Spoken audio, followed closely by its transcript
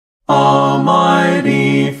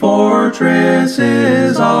mighty fortress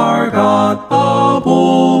is our God, a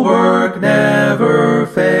bulwark never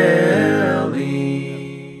failing.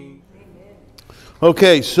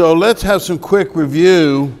 Okay, so let's have some quick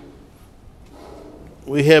review.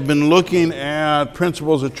 We have been looking at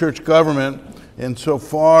principles of church government, and so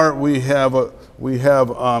far we have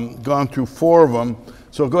gone through 4 of them.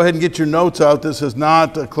 So go ahead and get your notes out. This is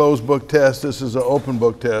not a closed book test. This is an open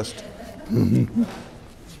book test.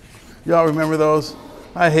 Y'all remember those?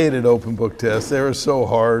 I hated open book tests. They were so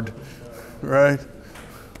hard, right?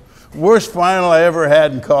 Worst final I ever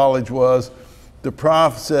had in college was the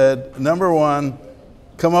prof said, number 1,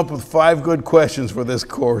 come up with 5 good questions for this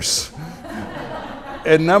course.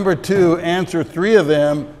 And number 2, answer 3 of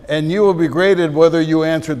them, and you will be graded whether you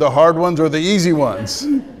answered the hard ones or the easy ones.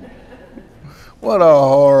 What a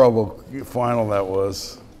horrible final that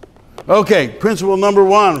was. Okay, principle number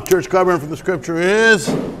 1, church government from the scripture is?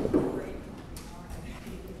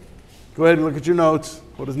 Go ahead and look at your notes.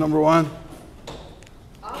 What is number 1?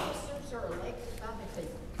 Officers are elected by the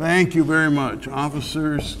people. Thank you very much.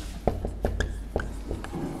 Officers.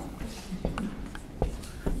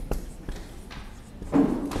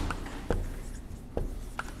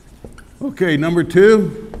 Okay, number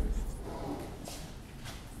 2.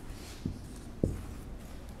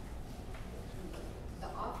 The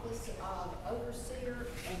office of overseer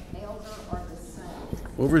and elder are the same.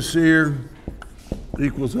 Overseer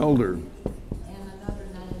equals elder. And another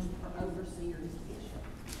name for overseer is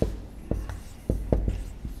bishop.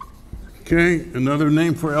 Okay, another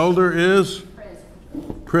name for elder is?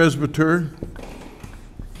 Presbyter.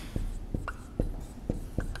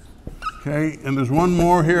 Okay, and there's one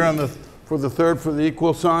more here on for the third for the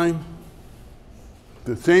equal sign.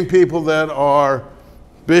 The same people that are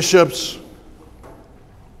bishops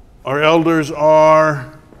or elders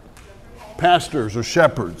are pastors or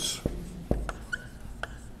shepherds.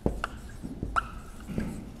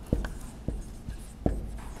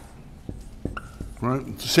 Right?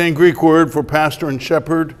 It's the same Greek word for pastor and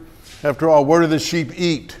shepherd. After all, where do the sheep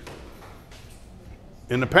eat?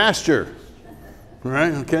 In the pasture.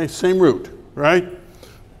 Right? Okay, same root, right?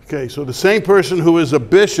 Okay, so the same person who is a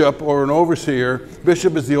bishop or an overseer,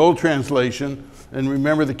 bishop is the old translation, and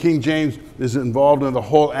remember the King James is involved in the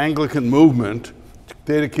whole Anglican movement.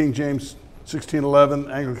 Date of King James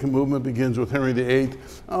 1611, Anglican movement begins with Henry VIII.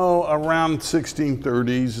 Oh, around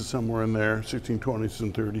 1630s, somewhere in there, 1620s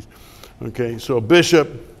and 30s. Okay, so a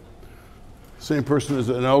bishop, same person as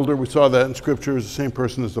an elder. We saw that in scripture, is the same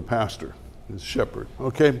person as the pastor, as shepherd.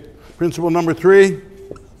 Okay, principle number 3.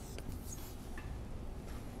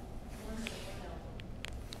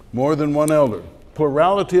 More than one elder.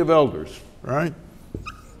 Plurality of elders, right?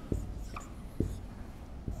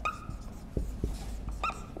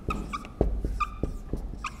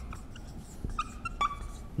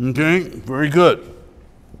 Okay, very good.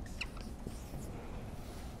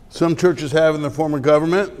 Some churches have in the form of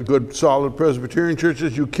government, good solid Presbyterian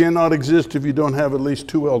churches, you cannot exist if you don't have at least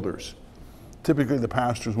 2 elders. Typically the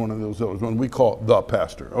pastor is one of those elders, one we call the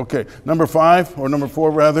pastor. Okay, number 5, or number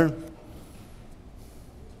 4 rather.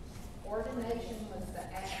 Ordination was the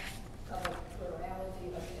act of a plurality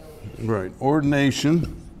of elders. Right,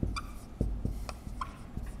 ordination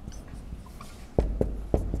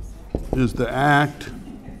is the act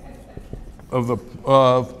of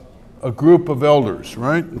a group of elders,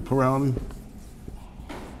 right? The plurality.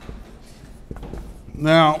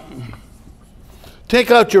 Now,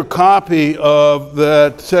 take out your copy of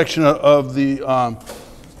that section of the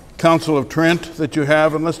Council of Trent that you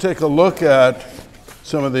have, and let's take a look at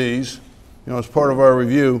some of these, as part of our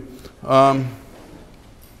review. And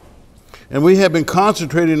we have been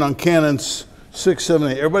concentrating on canons 6,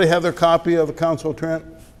 7, 8. Everybody have their copy of the Council of Trent?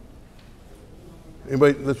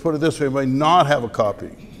 Anybody, let's put it this way, anybody not have a copy?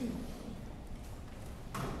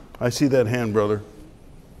 I see that hand, brother.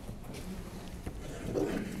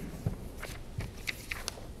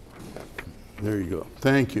 There you go.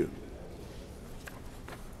 Thank you.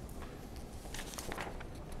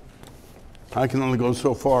 I can only go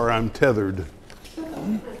so far. I'm tethered.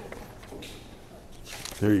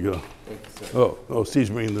 There you go. Oh,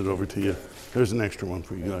 Steve's bringing it over to you. There's an extra one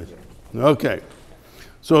for you guys. Okay.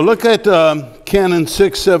 So look at Canon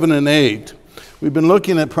 6, 7, and 8. We've been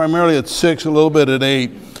looking at primarily at 6, a little bit at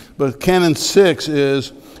 8. But Canon 6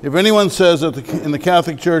 is, if anyone says that in the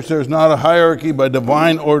Catholic Church there's not a hierarchy by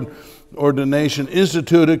divine ordination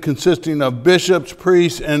instituted consisting of bishops,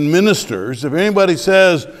 priests, and ministers, if anybody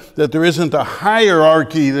says that there isn't a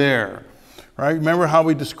hierarchy there, right? Remember how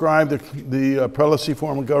we described the prelacy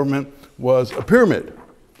form of government was a pyramid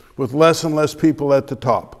with less and less people at the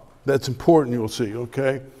top, That's important, you'll see,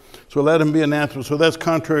 okay? So let him be anathema. So that's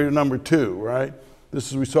contrary to number 2, right?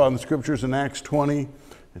 This is we saw in the scriptures in Acts 20,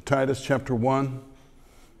 in Titus chapter 1.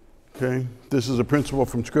 Okay, this is a principle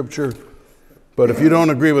from scripture. But if you don't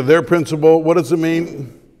agree with their principle, what does it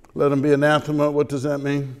mean? Let him be anathema. What does that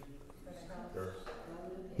mean?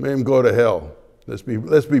 Make him go to hell. Let's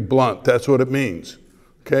be blunt. That's what it means.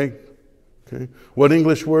 Okay? Okay. What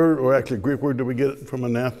English word, or actually Greek word, do we get from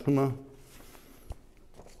anathema?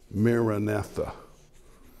 Maranatha.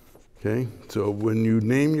 Okay? So when you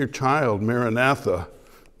name your child Maranatha,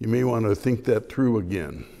 you may want to think that through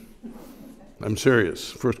again. I'm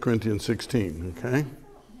serious. 1 Corinthians 16, okay?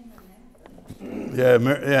 Yeah,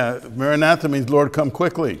 Maranatha means Lord, come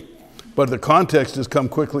quickly. But the context is come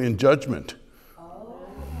quickly in judgment.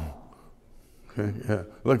 Okay, yeah.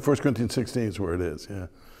 Look, 1 Corinthians 16 is where it is, yeah.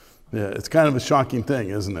 Yeah, it's kind of a shocking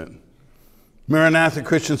thing, isn't it? Maranatha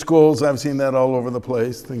Christian schools, I've seen that all over the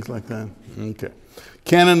place, things like that. Okay.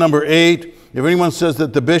 Canon number 8, if anyone says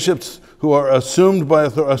that the bishops who are assumed by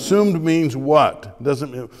authority, assumed means what?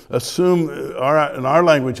 Doesn't mean, assume, in our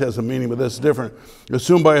language has a meaning, but that's different.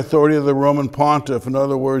 Assumed by authority of the Roman pontiff, in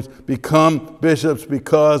other words, become bishops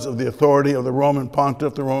because of the authority of the Roman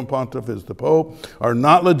pontiff. The Roman pontiff is the Pope, are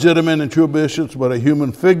not legitimate and true bishops, but a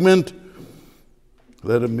human figment.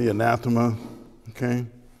 Let him be anathema, okay?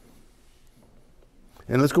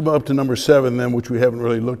 And let's go up to number 7 then, which we haven't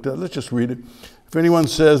really looked at. Let's just read it. If anyone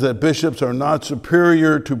says that bishops are not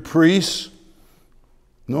superior to priests,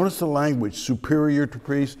 notice the language, superior to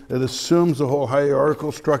priests. It assumes the whole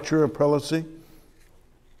hierarchical structure of prelacy.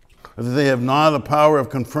 That they have not the power of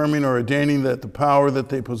confirming or ordaining, that the power that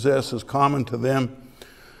they possess is common to them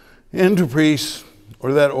and to priests,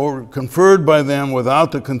 or that or conferred by them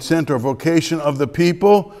without the consent or vocation of the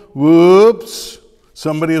people. Whoops.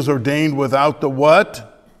 Somebody is ordained without the what?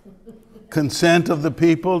 Consent of the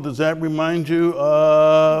people. Does that remind you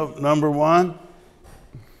of number 1?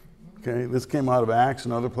 Okay, this came out of Acts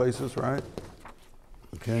and other places, right?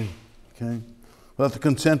 Okay, okay. Without the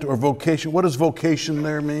consent or vocation. What does vocation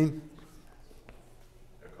there mean?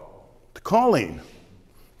 The calling.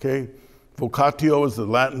 Okay, vocatio is the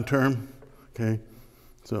Latin term. Okay,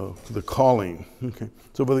 so the calling. Okay,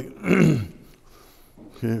 so by the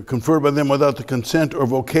conferred by them without the consent or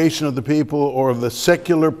vocation of the people or of the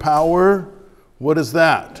secular power. What is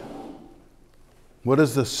that? What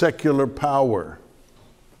is the secular power?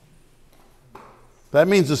 That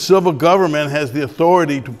means the civil government has the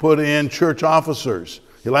authority to put in church officers.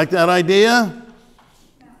 You like that idea?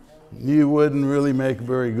 You wouldn't really make a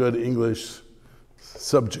very good English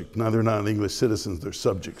subject. Now they're not English citizens, they're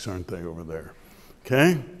subjects, aren't they, over there?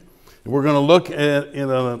 Okay? We're going to look at, in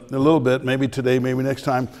a little bit, maybe today, maybe next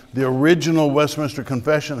time, the original Westminster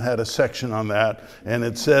Confession had a section on that, and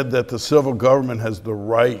it said that the civil government has the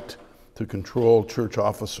right to control church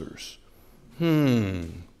officers.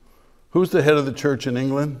 Who's the head of the church in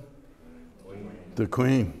England? Queen. The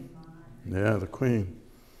Queen. Yeah, the Queen.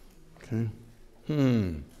 Okay.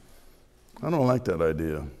 I don't like that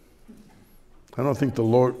idea. I don't think the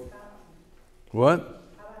Lord... What?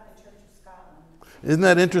 Isn't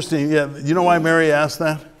that interesting? Yeah, you know why Mary asked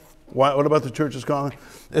that? Why, what about the Church of Scotland?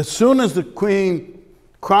 As soon as the Queen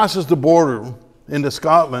crosses the border into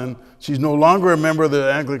Scotland, she's no longer a member of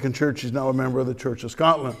the Anglican Church, she's now a member of the Church of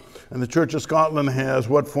Scotland. And the Church of Scotland has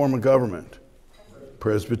what form of government?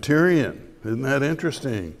 Presbyterian. Isn't that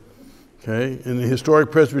interesting? Okay, in the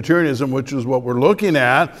historic Presbyterianism, which is what we're looking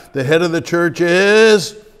at, the head of the church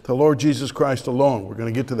is the Lord Jesus Christ alone. We're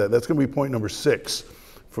going to get to that. That's going to be point number 6.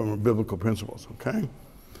 From our biblical principles, okay?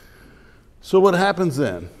 So what happens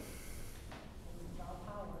then?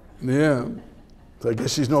 Yeah. So I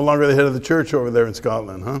guess she's no longer the head of the church over there in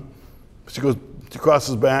Scotland, huh? She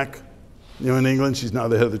crosses back, in England, she's now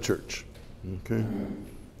the head of the church. Okay?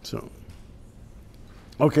 So,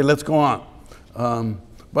 okay, let's go on.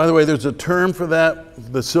 By the way, there's a term for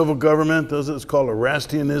that, the civil government does it. It's called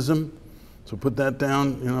Erastianism. So put that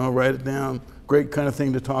down, write it down. Great kind of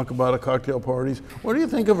thing to talk about at cocktail parties. What do you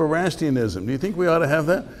think of Erastianism? Do you think we ought to have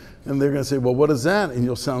that? And they're going to say, well, what is that? And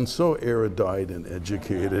you'll sound so erudite and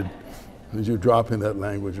educated as you're dropping that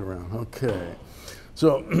language around. Okay.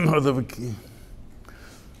 So,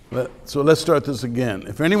 let's start this again.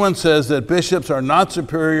 If anyone says that bishops are not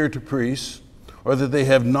superior to priests, or that they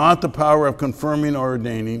have not the power of confirming or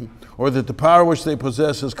ordaining, or that the power which they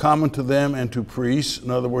possess is common to them and to priests, in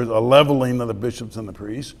other words, a leveling of the bishops and the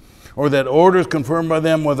priests, or that orders confirmed by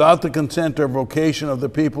them without the consent or vocation of the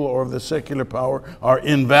people or of the secular power are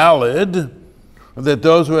invalid, that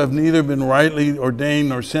those who have neither been rightly ordained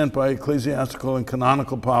nor sent by ecclesiastical and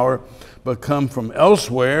canonical power, but come from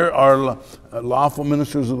elsewhere, are lawful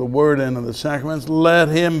ministers of the word and of the sacraments, let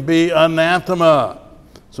him be anathema.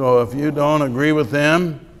 So if you don't agree with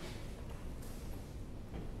them,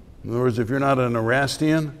 in other words, if you're not an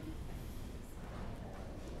Erastian,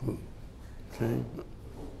 okay,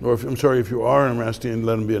 or if you are an Erastian,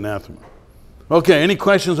 let him be anathema. Okay, any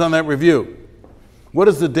questions on that review? What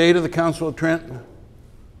is the date of the Council of Trent?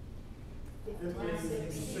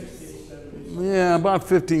 Yeah, about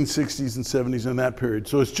 1560s and 70s in that period.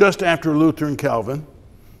 So it's just after Luther and Calvin,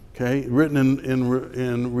 okay, written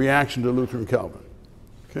in reaction to Luther and Calvin,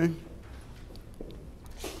 okay?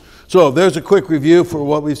 So there's a quick review for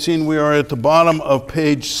what we've seen. We are at the bottom of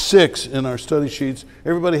page 6 in our study sheets.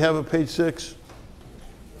 Everybody have a page 6?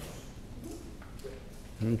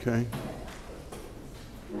 Okay.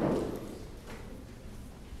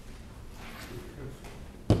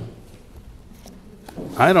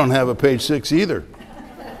 I don't have a page 6 either,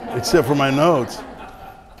 except for my notes.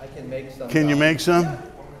 I can make some. Can you make some?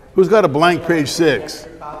 Who's got a blank page 6?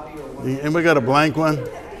 Anybody got a blank one?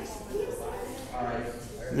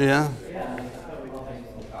 Yeah?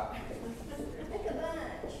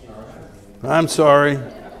 I'm sorry.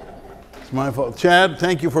 It's my fault. Chad,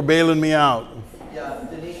 thank you for bailing me out. Yeah,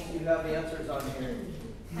 Denise, you have the answers on here.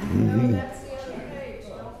 No, that's the other page.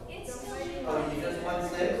 Oh, you just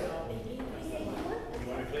want 6?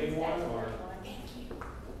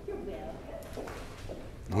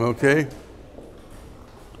 Okay.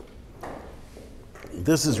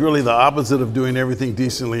 This is really the opposite of doing everything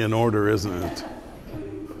decently in order, isn't it?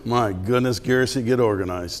 My goodness, Garrisi, get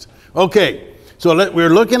organized. Okay, so we're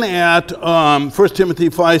looking at 1 Timothy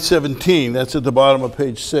 5:17. That's at the bottom of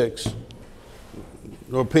page 6.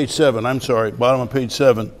 Or page 7, I'm sorry, bottom of page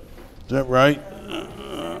 7. Is that right?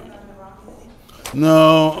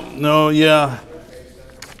 No, yeah.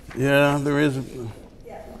 Yeah, there is.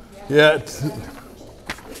 Yeah.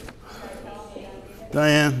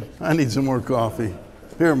 Diane, I need some more coffee.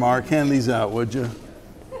 Here, Mark, hand these out, would you?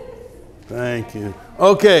 Thank you.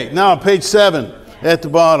 Okay, now page 7 at the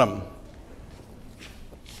bottom.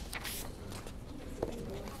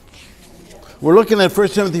 We're looking at 1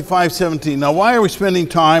 Timothy 5:17. Now, why are we spending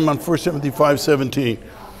time on 1 Timothy 5:17?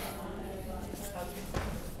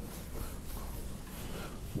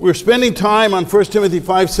 We're spending time on 1 Timothy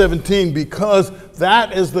 5:17 because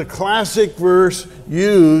that is the classic verse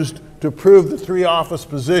used to prove the three-office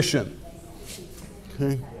position.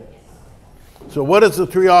 Okay. So what is the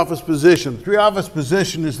three-office position? The three-office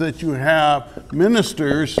position is that you have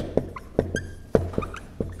ministers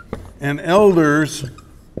and elders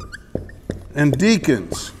and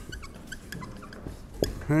deacons.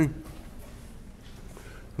 Okay.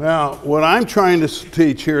 Now, what I'm trying to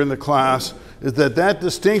teach here in the class is that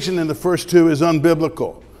distinction in the first two is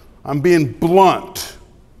unbiblical. I'm being blunt.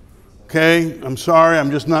 Okay? I'm sorry,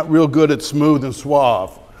 I'm just not real good at smooth and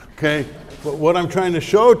suave. Okay? But what I'm trying to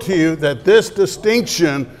show to you that this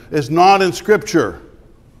distinction is not in Scripture.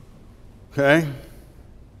 Okay?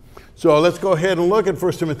 So let's go ahead and look at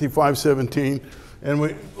 1 Timothy 5:17.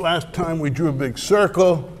 And last time we drew a big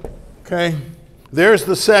circle. Okay? There's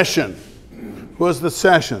the session. Who is the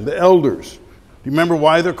session? The elders. Do you remember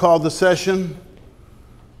why they're called the session?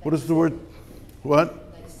 What is the word?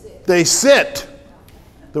 What? They sit.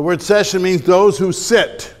 The word session means those who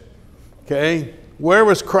sit. Okay? Where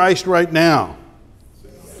was Christ right now?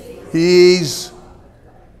 He's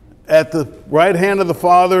at the right hand of the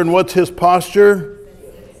Father, and what's his posture?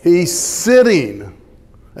 He's sitting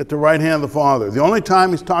at the right hand of the Father. The only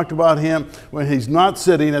time he's talked about him when he's not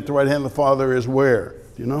sitting at the right hand of the Father is where?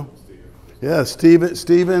 Do you know? Yeah, Stephen's,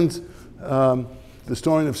 the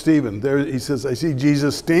story of Stephen. There he says, I see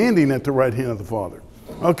Jesus standing at the right hand of the Father.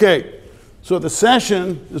 Okay. So the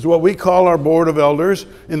session is what we call our board of elders.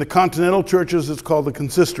 In the continental churches, it's called the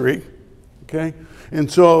consistory. Okay? And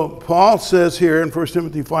so Paul says here in 1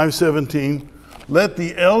 Timothy 5:17, let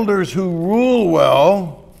the elders who rule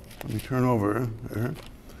well, let me turn over there,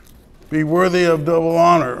 be worthy of double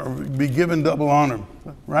honor, or be given double honor,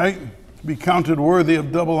 right? Be counted worthy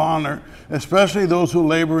of double honor, especially those who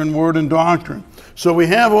labor in word and doctrine. So we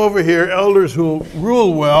have over here elders who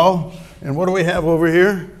rule well, and what do we have over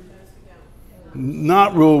here?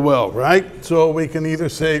 Not rule well, right? So we can either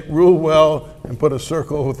say rule well and put a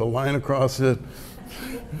circle with a line across it,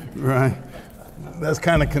 right? That's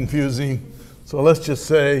kind of confusing. So let's just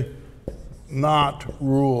say not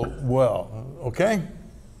rule well, okay?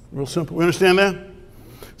 Real simple. We understand that?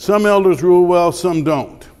 Some elders rule well, some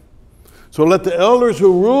don't. So let the elders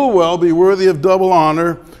who rule well be worthy of double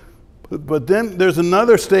honor, But then there's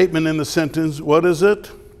another statement in the sentence. What is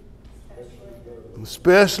it?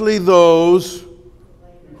 Especially those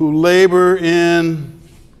who labor in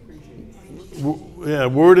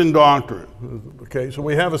word and doctrine. Okay, so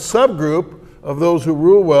we have a subgroup of those who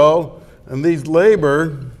rule well, and these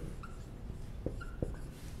labor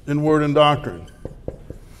in word and doctrine.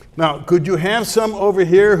 Now, could you have some over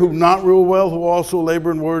here who not rule well who also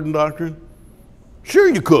labor in word and doctrine? Sure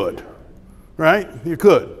you could, right? You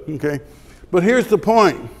could, okay? But here's the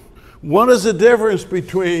point. What is the difference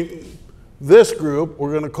between this group,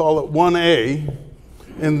 we're going to call it 1A,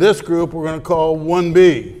 and this group we're going to call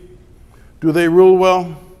 1B? Do they rule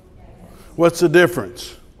well? What's the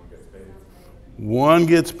difference? One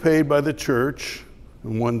gets paid by the church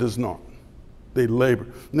and one does not. They labor.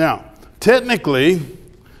 Now, technically,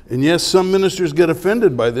 and yes, some ministers get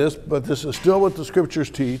offended by this, but this is still what the scriptures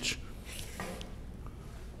teach.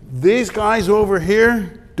 These guys over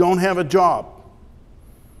here don't have a job.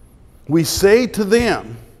 We say to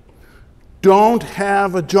them, don't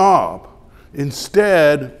have a job.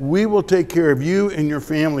 Instead, we will take care of you and your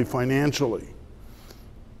family financially.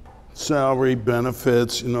 Salary,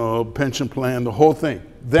 benefits, pension plan, the whole thing.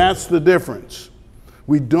 That's the difference.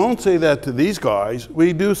 We don't say that to these guys.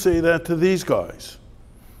 We do say that to these guys.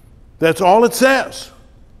 That's all it says.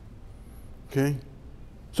 Okay?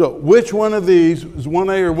 So which one of these, is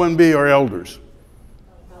 1A or 1B, are elders?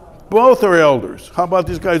 Both are elders. How about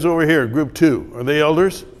these guys over here, group 2? Are they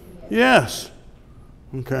elders? Yes.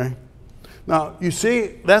 Okay. Now, you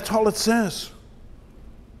see, that's all it says.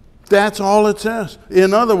 That's all it says.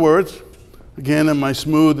 In other words, again, in my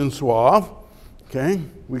smooth and suave, okay,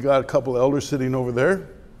 we got a couple elders sitting over there.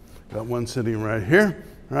 Got one sitting right here,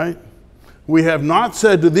 right? We have not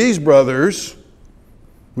said to these brothers,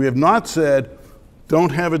 we have not said,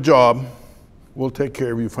 don't have a job, we'll take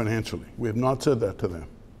care of you financially. We have not said that to them.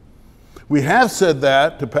 We have said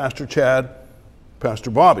that to Pastor Chad, Pastor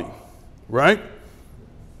Bobby, right?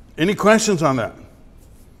 Any questions on that?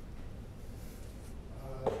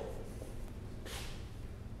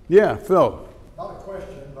 Yeah, Phil. Not a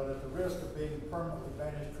question, but at the risk of being permanently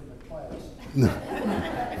banished from the class,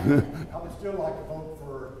 I would still like to vote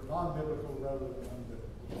for non-biblical rather than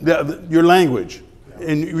unbiblical. Yeah, your language. Yeah.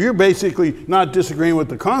 And you're basically not disagreeing with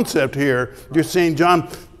the concept here. You're saying, John,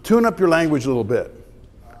 tune up your language a little bit.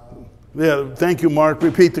 Yeah, thank you, Mark.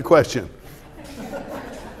 Repeat the question.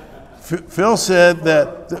 Phil said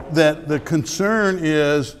that the concern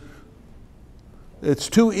is it's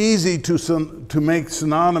too easy to make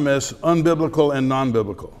synonymous unbiblical and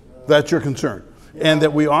non-biblical. That's your concern. Yeah. And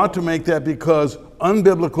that we ought to make that because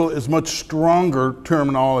unbiblical is much stronger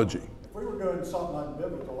terminology. If we were doing something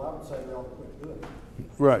unbiblical, I would say we ought to quit doing it.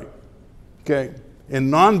 Right. Okay.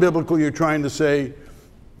 And non-biblical, you're trying to say,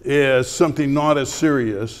 is something not as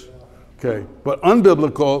serious. Okay, but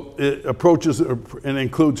unbiblical, it approaches and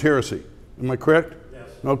includes heresy. Am I correct? Yes.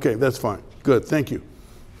 Okay, that's fine. Good, thank you.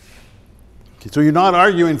 Okay, so you're not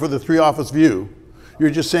arguing for the three-office view.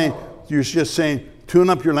 You're just saying,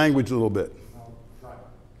 tune up your language a little bit. Right.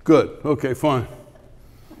 Good. Okay, fine.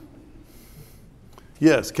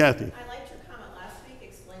 Yes, Kathy. I liked your comment last week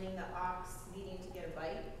explaining the ox needing to get a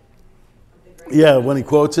bite of the grain. Yeah, when he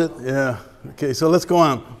quotes it. Yeah. Okay, so let's go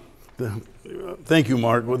on. Thank you,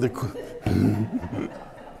 Mark.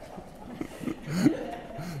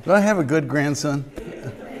 Do I have a good grandson?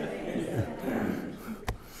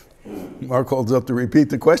 Mark holds up to repeat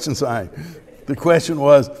the question sign. The question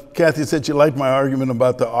was, Kathy said she liked my argument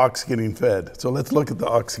about the ox getting fed. So let's look at the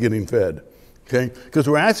ox getting fed. Okay? Because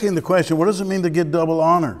we're asking the question, what does it mean to get double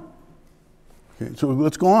honor? Okay, so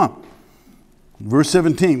let's go on. Verse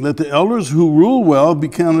 17, let the elders who rule well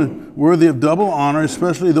become worthy of double honor,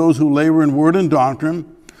 especially those who labor in word and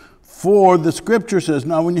doctrine. For the scripture says,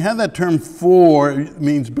 now when you have that term for, it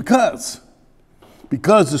means because.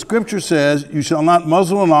 Because the scripture says, you shall not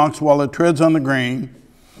muzzle an ox while it treads on the grain,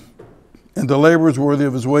 and the laborer is worthy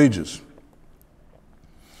of his wages.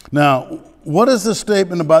 Now, what is the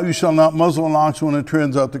statement about you shall not muzzle an ox when it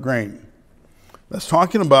treads out the grain? That's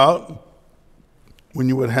talking about when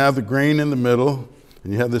you would have the grain in the middle,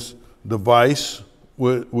 and you have this device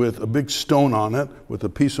with a big stone on it, with a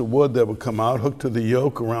piece of wood that would come out, hooked to the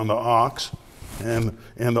yoke around the ox, and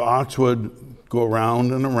the ox would go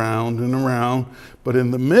around and around and around, but in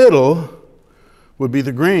the middle would be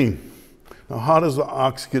the grain. Now, how does the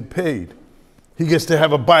ox get paid? He gets to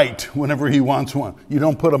have a bite whenever he wants one. You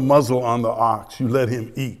don't put a muzzle on the ox, you let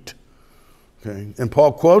him eat. Okay, and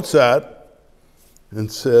Paul quotes that and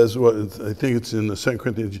says, I think it's in the 2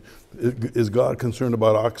 Corinthians, is God concerned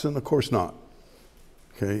about oxen? Of course not.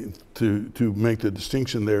 Okay, to make the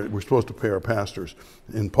distinction there, we're supposed to pay our pastors.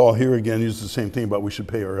 And Paul here again uses the same thing about we should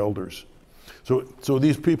pay our elders. So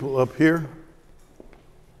these people up here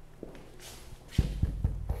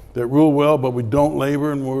that rule well, but we don't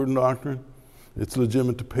labor in word and doctrine, it's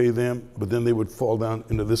legitimate to pay them, but then they would fall down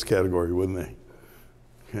into this category, wouldn't they?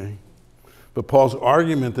 Okay. But Paul's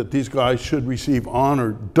argument that these guys should receive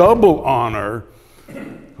honor, double honor,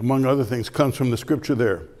 among other things, comes from the scripture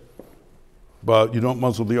there. But you don't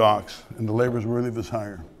muzzle the ox, and the labor is worthy of his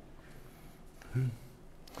hire.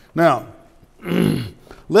 Now,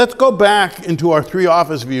 let's go back into our three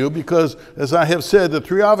office view, because as I have said, the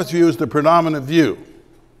three office view is the predominant view.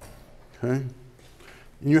 Okay?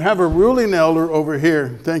 You have a ruling elder over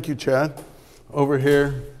here. Thank you, Chad. Over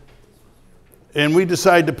here. And we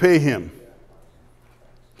decide to pay him.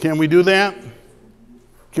 Can we do that?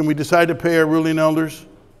 Can we decide to pay our ruling elders?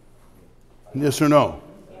 Yes or no?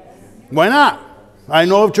 Why not? I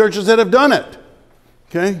know of churches that have done it.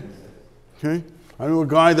 Okay? Okay? I knew a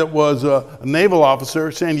guy that was a naval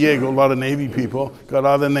officer, San Diego, a lot of Navy people, got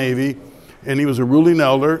out of the Navy, and he was a ruling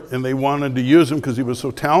elder, and they wanted to use him because he was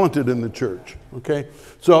so talented in the church. Okay?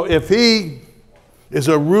 So if he is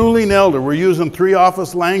a ruling elder, we're using three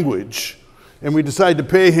office language, and we decide to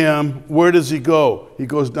pay him, where does he go? He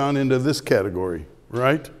goes down into this category,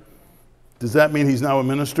 right? Does that mean he's now a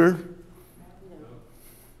minister?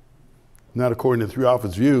 Not according to the three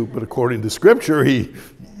office view, but according to Scripture,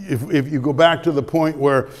 if you go back to the point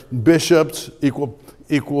where bishops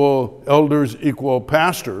equal elders equal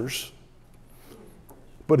pastors,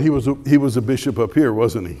 but he was a bishop up here,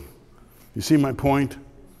 wasn't he? You see my point?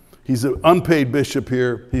 He's an unpaid bishop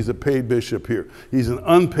here. He's a paid bishop here. He's an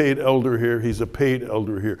unpaid elder here. He's a paid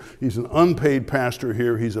elder here. He's an unpaid pastor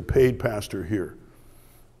here. He's a paid pastor here.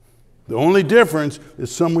 The only difference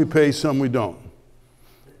is some we pay, some we don't.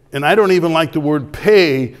 And I don't even like the word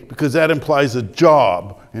pay because that implies a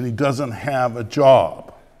job, and he doesn't have a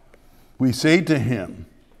job. We say to him,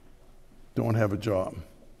 don't have a job.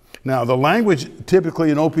 Now, the language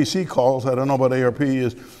typically in OPC calls, I don't know about ARP,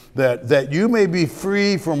 is that you may be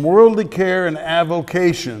free from worldly care and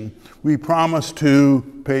avocation. We promise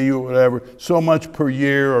to pay you whatever, so much per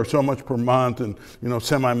year or so much per month, and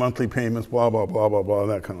semi-monthly payments, blah, blah, blah, blah, blah,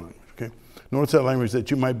 that kind of language. Okay? Notice that language,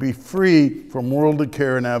 that you might be free from worldly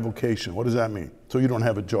care and avocation. What does that mean? So you don't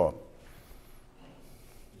have a job.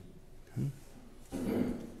 Okay.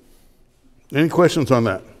 Any questions on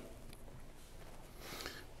that?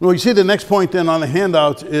 Well, you see the next point then on the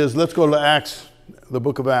handouts is, let's go to Acts, the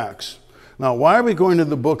book of Acts. Now, why are we going to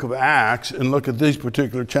the book of Acts and look at this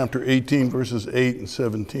particular chapter 18, verses 8 and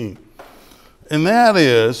 17? And that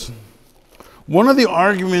is, one of the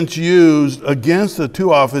arguments used against the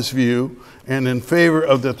two-office view and in favor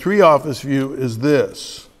of the three-office view is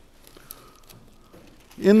this.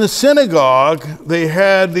 In the synagogue, they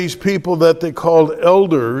had these people that they called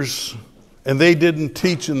elders, and they didn't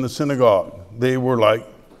teach in the synagogue. They were like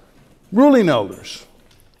ruling elders.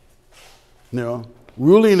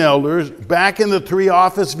 Ruling elders. Back in the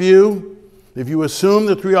three-office view, if you assume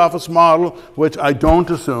the three-office model, which I don't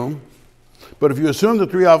assume, but if you assume the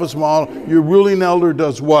three-office model, your ruling elder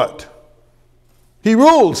does what? He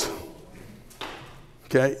rules.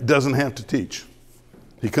 Okay, doesn't have to teach.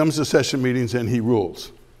 He comes to session meetings and he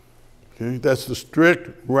rules. Okay, that's the strict,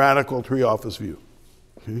 radical three-office view.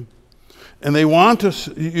 Okay, and they want to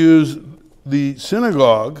use the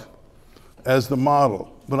synagogue as the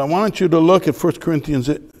model. But I want you to look at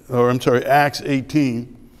Acts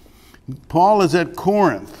 18. Paul is at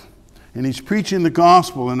Corinth, and he's preaching the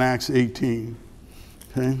gospel in Acts 18.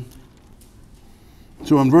 Okay.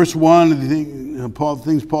 So in verse 1,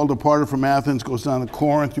 Paul departed from Athens, goes down to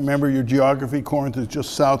Corinth. Remember your geography. Corinth is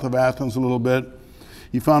just south of Athens a little bit.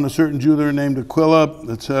 He found a certain Jew there named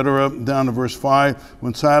Aquila, etc. Down to verse 5.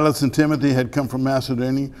 When Silas and Timothy had come from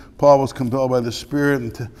Macedonia, Paul was compelled by the Spirit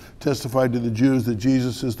and testified to the Jews that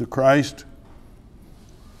Jesus is the Christ.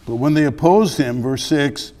 But when they opposed him, verse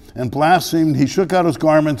 6, and blasphemed, he shook out his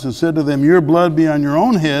garments and said to them, your blood be on your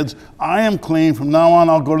own heads. I am clean. From now on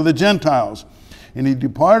I'll go to the Gentiles. And he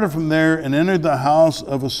departed from there and entered the house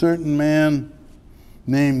of a certain man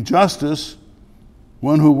named Justus,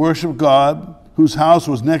 one who worshiped God, whose house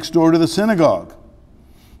was next door to the synagogue.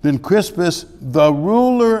 Then Crispus, the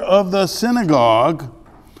ruler of the synagogue,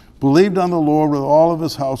 believed on the Lord with all of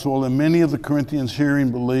his household, and many of the Corinthians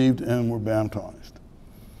hearing believed and were baptized.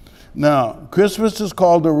 Now, Crispus is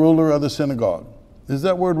called the ruler of the synagogue. Is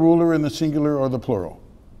that word ruler in the singular or the plural?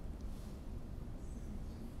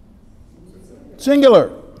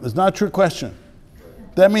 Singular. It's not a trick question.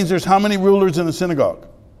 That means there's how many rulers in the synagogue?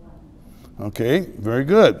 Okay, very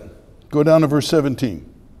good. Go down to verse 17.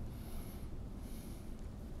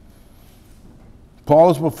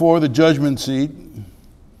 Paul is before the judgment seat,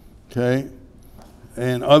 okay,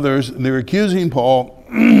 and others, and they're accusing Paul.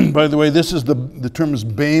 By the way, this is the term is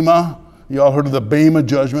bema. You all heard of the bema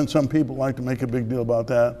judgment. Some people like to make a big deal about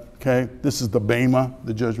that, okay? This is the bema,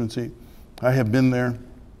 the judgment seat. I have been there.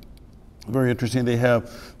 Very interesting. They have,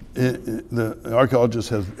 the archaeologists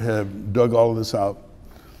have dug all of this out.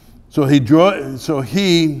 So he is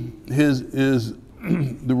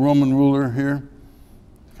the Roman ruler here,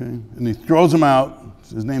 okay? And he throws him out.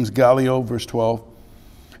 His name's Gallio, verse 12.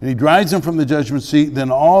 And he drives him from the judgment seat. Then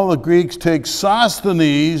all the Greeks take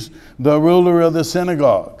Sosthenes, the ruler of the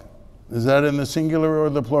synagogue. Is that in the singular or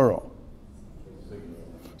the plural?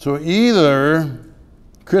 So either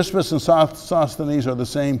Crispus and Sosthenes are the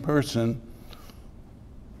same person,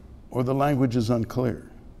 or the language is unclear,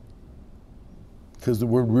 because the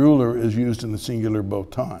word ruler is used in the singular both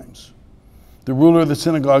times. The ruler of the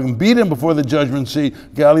synagogue and beat him before the judgment seat.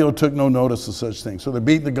 Gallio took no notice of such things. So they're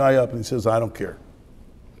beating the guy up, and he says, I don't care.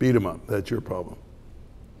 Beat him up. That's your problem.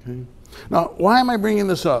 Okay? Now, why am I bringing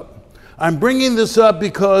this up? I'm bringing this up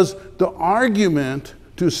because the argument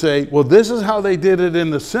to say, well, this is how they did it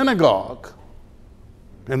in the synagogue,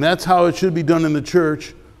 and that's how it should be done in the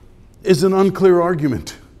church, is an unclear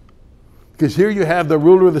argument. Because here you have the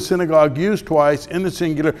ruler of the synagogue used twice in the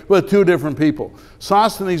singular with two different people.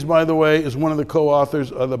 Sosthenes, by the way, is one of the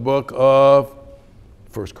co-authors of the book of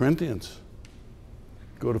 1 Corinthians.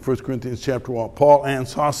 Go to 1 Corinthians chapter 1, Paul and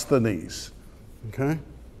Sosthenes. Okay?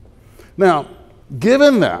 Now,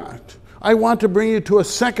 given that, I want to bring you to a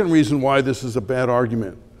second reason why this is a bad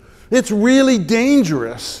argument. It's really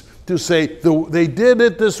dangerous to say they did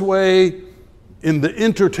it this way in the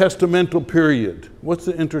intertestamental period. What's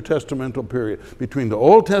the intertestamental period? Between the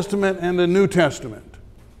Old Testament and the New Testament.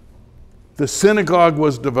 The synagogue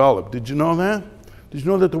was developed. Did you know that? Did you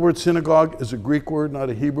know that the word synagogue is a Greek word,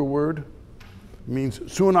 not a Hebrew word? It means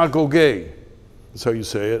synagoge. That's how you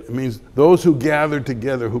say it. It means those who gather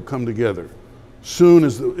together, who come together. Soon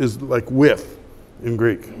is like with in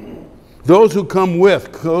Greek. Those who come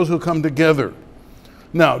with, those who come together.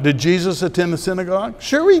 Now, did Jesus attend the synagogue?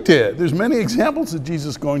 Sure he did. There's many examples of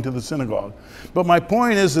Jesus going to the synagogue. But my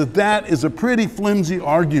point is that is a pretty flimsy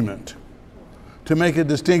argument to make a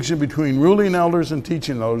distinction between ruling elders and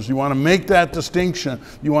teaching elders. You want to make that distinction.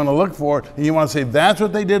 You want to look for it, and you want to say, that's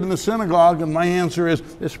what they did in the synagogue, and my answer is,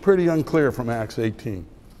 it's pretty unclear from Acts 18.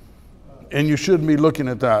 And you shouldn't be looking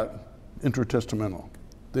at that intertestamental.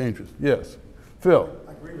 Dangerous. Yes. Phil.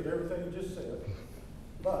 I agree with everything you just said,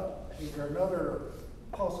 but is there another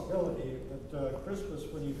possibility that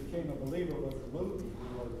Crispus, when he became a believer, was removed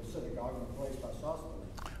from the synagogue and replaced by Sosthenes?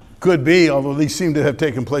 Could be, although these seem to have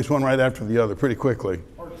taken place one right after the other pretty quickly.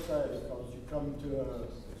 Hard to say, because you come to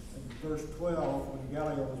in verse 12, when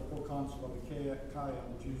Gallio was proconsul of Achaia,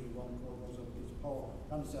 which usually one was of Paul,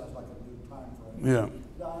 kind of sounds like a new time frame. Yeah.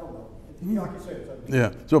 I don't know. Like you said, it's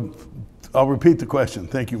yeah. So I'll repeat the question.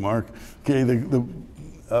 Thank you, Mark. Okay.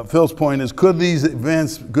 Phil's point is, could these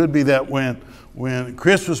events be that when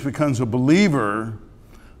Crispus becomes a believer,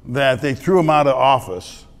 that they threw him out of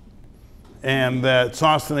office, and that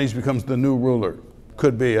Sosthenes becomes the new ruler?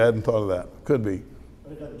 Could be. I hadn't thought of that. Could be.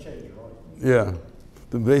 But it doesn't change it, right? Yeah.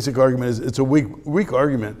 The basic argument is it's a weak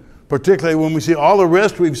argument, particularly when we see all the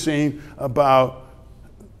rest we've seen about,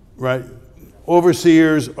 right,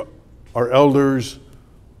 overseers, our elders,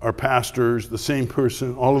 our pastors, the same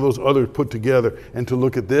person, all of those others put together. And to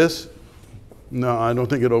look at this, no, I don't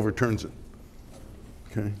think it overturns it.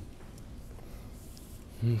 Okay.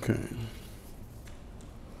 Okay.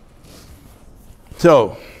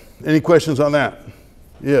 So, any questions on that?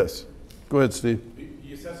 Yes. Go ahead, Steve.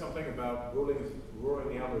 You said something about ruling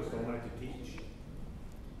the elders don't like to teach.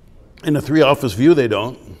 In the three-office view, they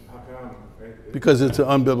don't. How come? Because it's an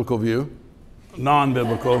unbiblical view.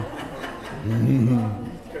 Non-biblical.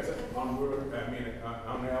 Because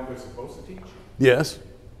aren't the elders supposed to teach? Yes.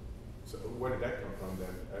 So where did that come from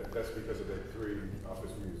then? That's because of the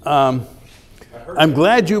three-office views. I'm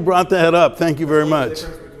glad you brought that up. Thank you very much. What's the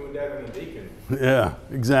difference between that and a deacon? Yeah,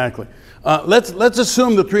 exactly. Let's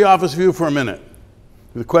assume the three-office view for a minute.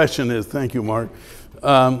 The question is, thank you, Mark.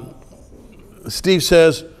 Steve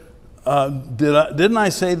says, didn't I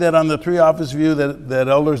say that on the three-office view that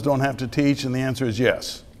elders don't have to teach? And the answer is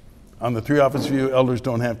yes. On the three-office view, elders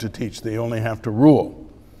don't have to teach. They only have to rule.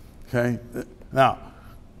 Okay? Now,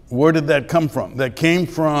 where did that come from? That came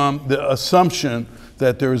from the assumption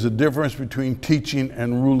that there is a difference between teaching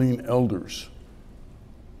and ruling elders.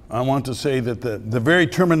 I want to say that the very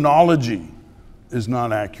terminology is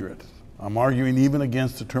not accurate. I'm arguing even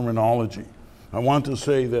against the terminology. I want to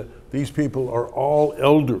say that these people are all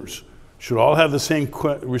elders Should all have the same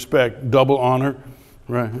respect, double honor,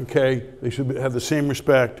 right? Okay, they should have the same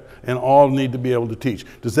respect, and all need to be able to teach.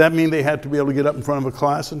 Does that mean they have to be able to get up in front of a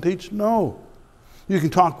class and teach? No. You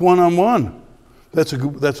can talk one-on-one. That's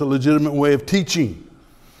a legitimate way of teaching.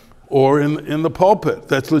 Or in the pulpit,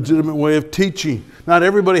 that's a legitimate way of teaching. Not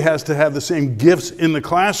everybody has to have the same gifts in the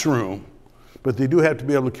classroom, but they do have to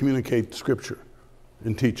be able to communicate Scripture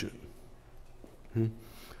and teach it.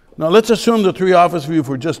 Now let's assume the three office view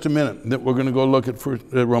for just a minute, that we're going to go look at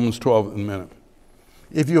Romans 12 in a minute.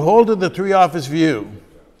 If you hold to the three office view,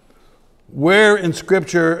 where in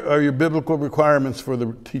Scripture are your biblical requirements for the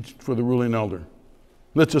ruling elder?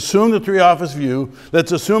 Let's assume the three office view.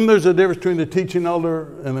 Let's assume there's a difference between the teaching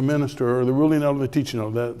elder and the minister, or the ruling elder and the teaching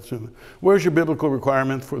elder. Where's your biblical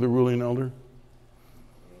requirement for the ruling elder?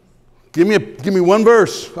 Give me one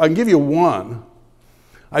verse. I can give you one.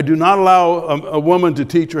 I do not allow a woman to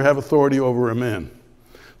teach or have authority over a man.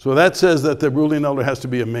 So that says that the ruling elder has to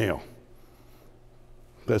be a male.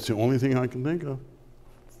 That's the only thing I can think of.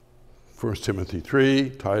 1 Timothy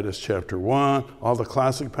 3, Titus chapter 1, all the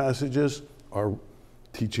classic passages are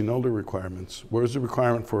teaching elder requirements. Where's the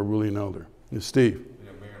requirement for a ruling elder? It's Steve. Be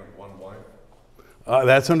a man of one wife.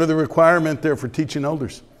 That's under the requirement there for teaching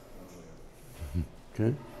elders.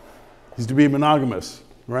 Okay? He's to be monogamous,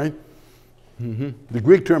 right? The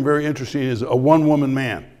Greek term, very interesting, is a one-woman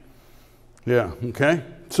man. Yeah, okay?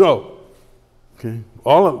 So, okay,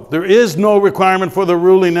 there is no requirement for the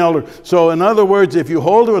ruling elder. So, in other words, if you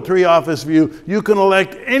hold to a three-office view, you can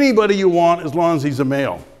elect anybody you want as long as he's a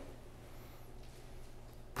male.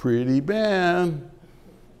 Pretty bad.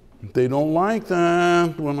 They don't like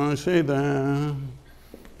that when I say that.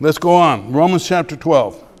 Let's go on. Romans chapter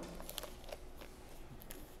 12.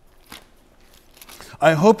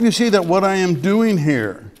 I hope you see that what I am doing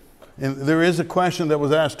here, and there is a question that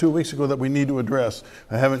was asked 2 weeks ago that we need to address.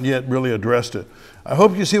 I haven't yet really addressed it. I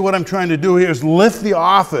hope you see what I'm trying to do here is lift the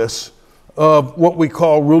office of what we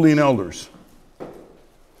call ruling elders.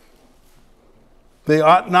 They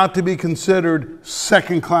ought not to be considered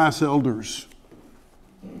second-class elders.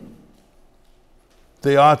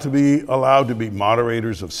 They ought to be allowed to be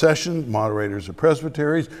moderators of session, moderators of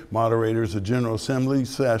presbyteries, moderators of General Assembly /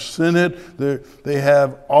 Synod. They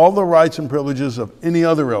have all the rights and privileges of any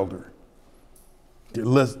other elder.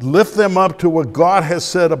 Let's lift them up to what God has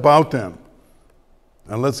said about them.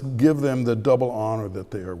 And let's give them the double honor that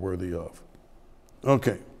they are worthy of.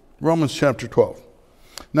 Okay, Romans chapter 12.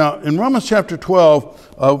 Now, in Romans chapter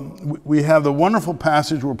 12, we have the wonderful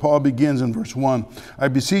passage where Paul begins in verse 1. I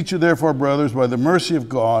beseech you, therefore, brothers, by the mercy of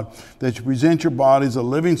God, that you present your bodies a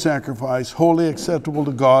living sacrifice, wholly acceptable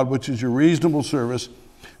to God, which is your reasonable service.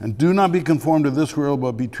 And do not be conformed to this world,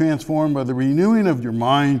 but be transformed by the renewing of your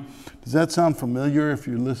mind. Does that sound familiar if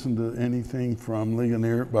you listen to anything from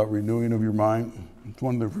Ligonier about renewing of your mind? It's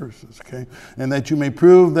one of their verses, okay? And that you may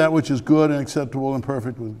prove that which is good and acceptable and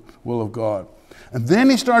perfect with the will of God. And then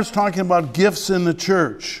he starts talking about gifts in the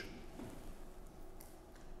church.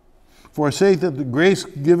 For I say that the grace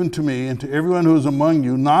given to me and to everyone who is among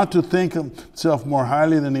you, not to think of himself more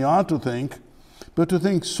highly than he ought to think, but to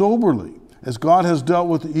think soberly, as God has dealt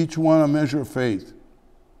with each one a measure of faith.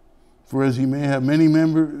 For as we have many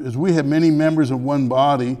members of one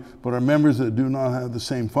body, but are members that do not have the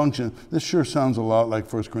same function. This sure sounds a lot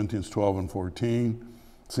like 1 Corinthians 12 and 14.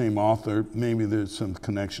 Same author. Maybe there's some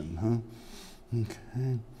connection, huh?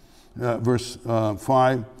 Okay. Verse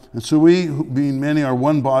 5. And so we, being many, are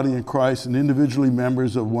one body in Christ and individually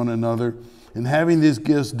members of one another. And having these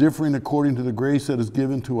gifts differing according to the grace that is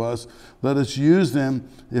given to us, let us use them.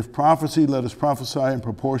 If prophecy, let us prophesy in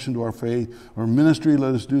proportion to our faith. Or ministry,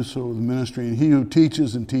 let us do so with ministry. And he who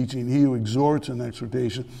teaches in teaching, he who exhorts in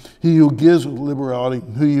exhortation, he who gives with liberality,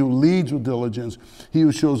 he who leads with diligence, he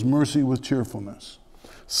who shows mercy with cheerfulness.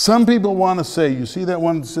 Some people want to say, you see that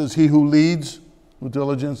one that says, he who leads with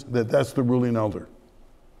diligence, that's the ruling elder.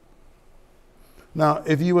 Now,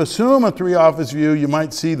 if you assume a three-office view, you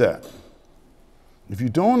might see that. If you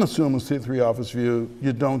don't assume a three-office view,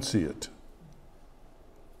 you don't see it.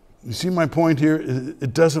 You see my point here?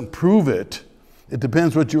 It doesn't prove it. It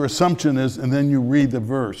depends what your assumption is, and then you read the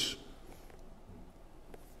verse.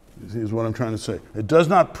 You see, is what I'm trying to say. It does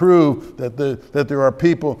not prove that there are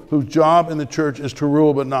people whose job in the church is to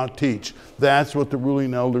rule but not teach. That's what the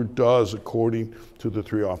ruling elder does according to the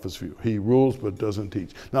three-office view. He rules but doesn't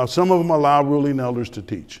teach. Now, some of them allow ruling elders to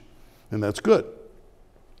teach, and that's good.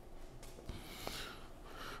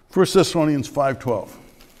 1 Thessalonians 5:12.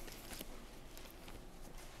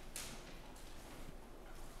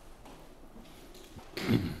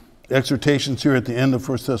 Exhortations here at the end of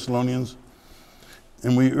 1 Thessalonians.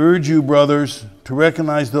 And we urge you, brothers, to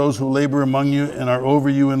recognize those who labor among you and are over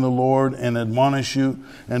you in the Lord and admonish you,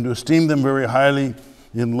 and to esteem them very highly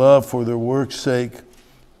in love for their work's sake.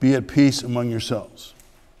 Be at peace among yourselves.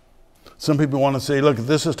 Some people want to say, look,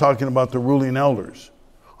 this is talking about the ruling elders.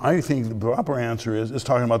 I think the proper answer is, it's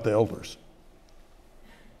talking about the elders.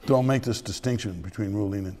 Don't make this distinction between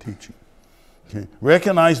ruling and teaching. Okay.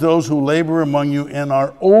 Recognize those who labor among you and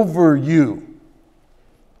are over you.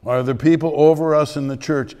 Are there people over us in the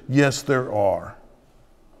church? Yes, there are.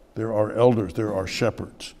 There are elders. There are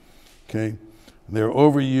shepherds. Okay? They're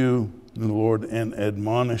over you in the Lord and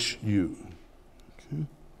admonish you. Okay?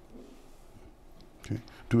 Okay.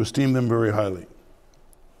 To esteem them very highly.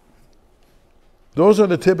 Those are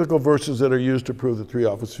the typical verses that are used to prove the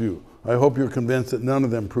three-office view. I hope you're convinced that none of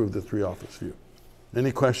them prove the three-office view.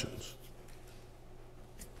 Any questions?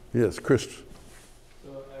 Yes, Chris.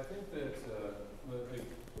 So I think that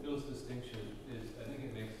Bill's distinction is, I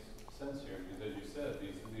think it makes sense here, because as you said,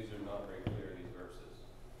 these are not very clear, these verses.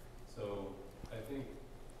 So I think,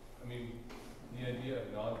 I mean, the idea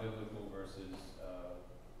of non-biblical versus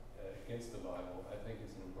against the Bible, I think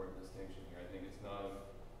it's an important distinction here. I think it's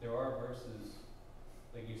not, there are verses,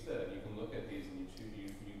 like you said, you can look at these and you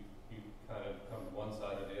kind of come to one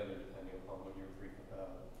side or the other depending upon what you're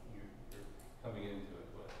coming into it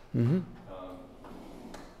with. Mm-hmm.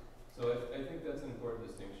 So I think that's an important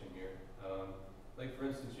distinction here. Like for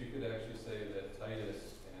instance, you could actually say that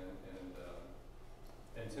Titus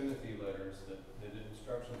and Timothy letters, that the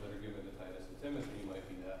instructions that are given to Titus and Timothy might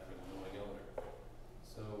be that for the ruling elder.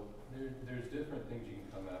 So there's different things you can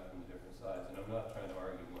come at from different sides, and I'm not trying to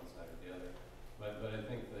argue one side or the other, but I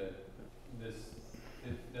think that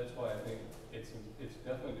that's why I think it's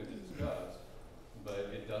definitely good to discuss, but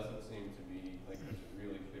it doesn't seem to be like there's a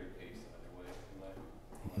really clear case either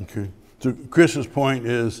way. Okay. So Chris's point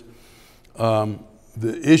is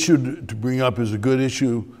the issue to bring up is a good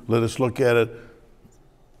issue. Let us look at it.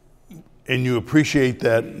 And you appreciate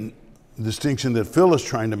that distinction that Phil is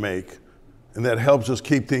trying to make, and that helps us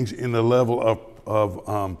keep things in the level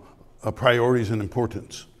of priorities and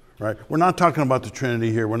importance. Right? We're not talking about the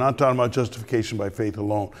Trinity here. We're not talking about justification by faith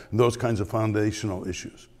alone, and those kinds of foundational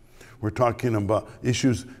issues. We're talking about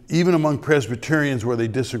issues even among Presbyterians where they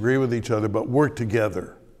disagree with each other but work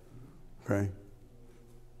together. Okay?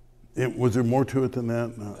 Was there more to it than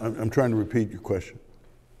that? I'm trying to repeat your question.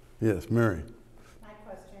 Yes, Mary. My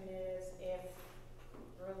question is, if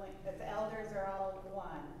the elders are all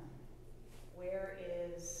one, where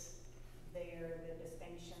is there the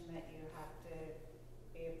distinction that you have to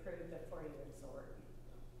be approved before you exhort?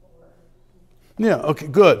 Yeah, okay,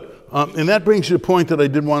 good. And that brings you to a point that I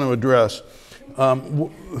did want to address.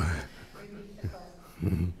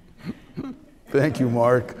 Thank you,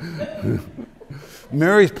 Mark.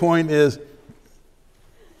 Mary's point is,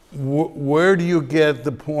 where do you get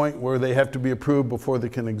the point where they have to be approved before they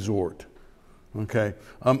can exhort? Okay.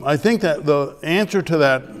 I think that the answer to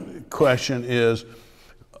that question is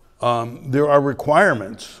there are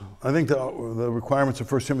requirements. I think the requirements of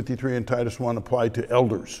 1 Timothy 3 and Titus 1 apply to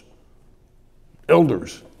elders.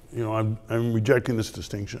 Elders. You know, I'm rejecting this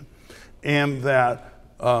distinction. And that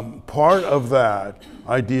part of that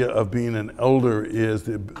idea of being an elder is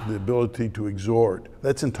the ability to exhort.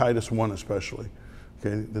 That's in Titus 1 especially.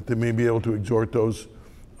 Okay, that they may be able to exhort those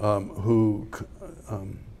who,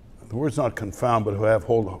 the word's not confound, but who have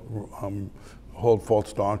hold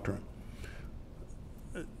false doctrine.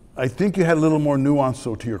 I think you had a little more nuance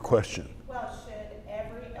though to your question. Well, should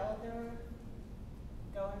every elder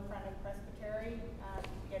go in front of presbytery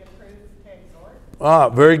get approved to exhort? Ah,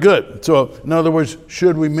 very good. So, in other words,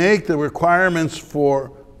 should we make the requirements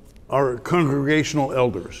for our congregational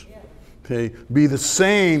elders, okay, be the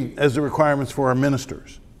same as the requirements for our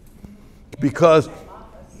ministers? Because,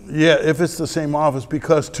 yeah, if it's the same office,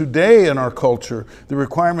 because today in our culture, the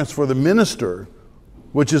requirements for the minister,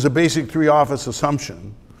 which is a basic three-office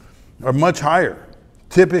assumption, are much higher.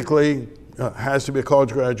 Typically, has to be a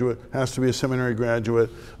college graduate, has to be a seminary graduate,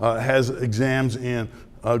 has exams in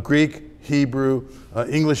Greek, Hebrew,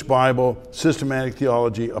 English Bible, systematic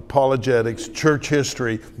theology, apologetics, church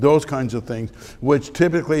history, those kinds of things, which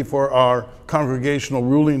typically for our congregational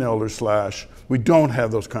ruling elders we don't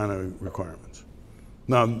have those kind of requirements.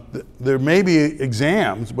 Now, there may be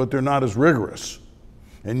exams, but they're not as rigorous.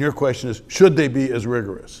 And your question is, should they be as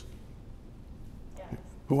rigorous? Yes.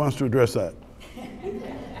 Who wants to address that?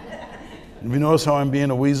 Have you noticed how I'm being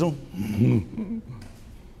a weasel?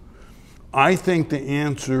 I think the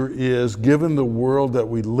answer is, given the world that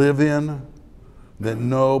we live in, that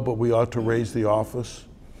no, but we ought to raise the office.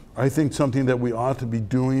 I think something that we ought to be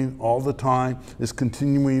doing all the time is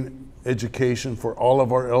continuing education for all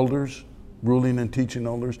of our elders, ruling and teaching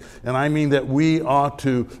elders. And I mean that we ought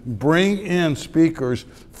to bring in speakers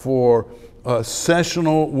for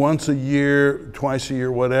sessional, once a year, twice a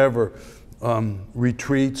year, whatever,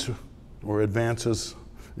 retreats or advances,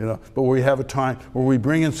 but we have a time where we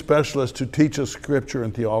bring in specialists to teach us scripture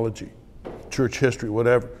and theology, church history,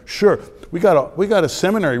 whatever. Sure, we got a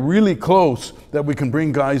seminary really close that we can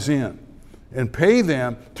bring guys in and pay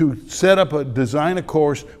them to design a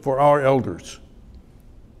course for our elders.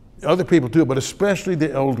 Other people too, but especially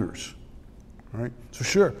the elders. Right? So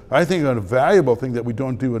sure, I think a valuable thing that we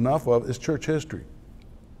don't do enough of is church history.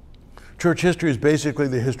 Church history is basically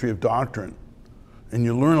the history of doctrine. And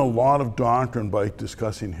you learn a lot of doctrine by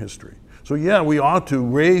discussing history. So yeah, we ought to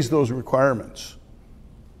raise those requirements.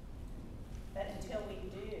 But until we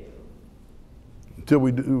do, Until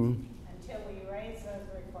we raise those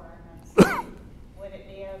requirements, would it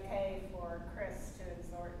be okay for Chris to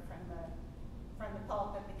exhort from the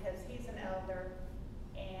pulpit because he's an elder,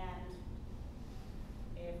 and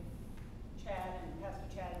if Pastor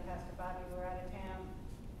Chad and Pastor Bobby were out of town?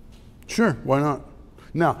 Sure, why not?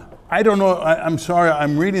 Now, I don't know, I'm sorry,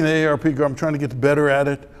 I'm reading the ARP, I'm trying to get better at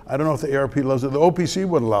it. I don't know if the ARP loves it. The OPC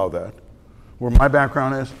would allow that, where my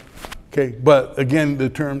background is. Okay, but again, the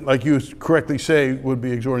term, like you correctly say, would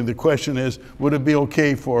be exhorting. The question is, would it be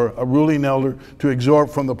okay for a ruling elder to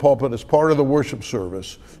exhort from the pulpit as part of the worship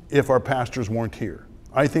service if our pastors weren't here?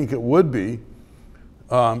 I think it would be,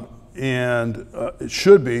 and it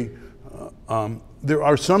should be. There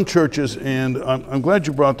are some churches, and I'm glad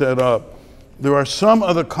you brought that up. There are some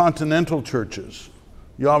of the continental churches.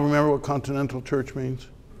 Y'all remember what continental church means?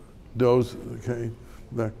 Those, okay.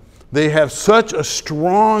 They have such a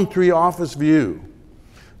strong three-office view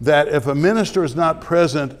that if a minister is not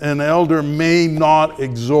present, an elder may not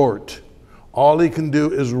exhort. All he can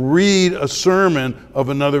do is read a sermon of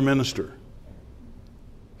another minister.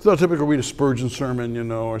 So they'll typically read a Spurgeon sermon,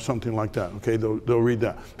 or something like that. Okay, they'll read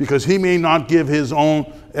that. Because he may not give his own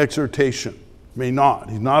exhortation. May not.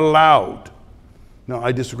 He's not allowed. Now,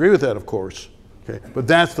 I disagree with that, of course. Okay, but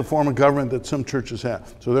that's the form of government that some churches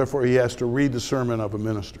have. So therefore, he has to read the sermon of a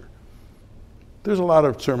minister. There's a lot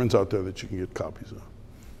of sermons out there that you can get copies of.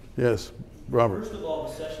 Yes, Robert. First of all,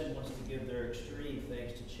 the session wants to give their extreme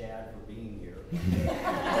thanks to Chad for being here.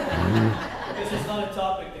 Because it's not a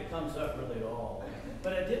topic that comes up really at all.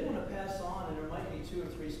 But I did want to pass on, and there might be 2 or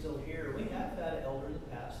 3 still here. We have had an elder in the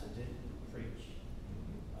past that did preach.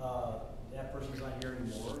 That person's not here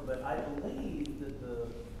anymore, but I believe that the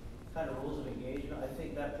kind of rules of engagement, I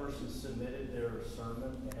think that person submitted their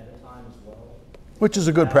sermon ahead of time as well. Which is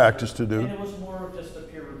a good practice to do. And it was more of just a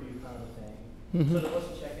peer review kind of thing. So there was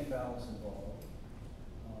a check and balance involved.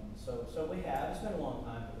 So we have. It's been a long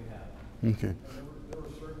time, but we have. Okay. And there were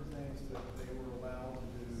certain things that they were allowed to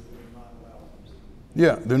do and not allowed to do.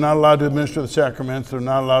 Yeah, they're not allowed to administer the sacraments. They're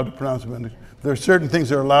not allowed to pronounce the benediction. There are certain things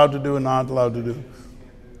they're allowed to do and not allowed to do.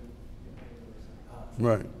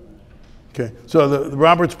 Right. Okay. So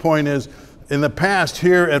Robert's point is, in the past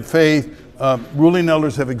here at Faith, ruling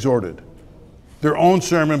elders have exhorted their own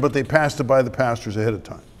sermon, but they passed it by the pastors ahead of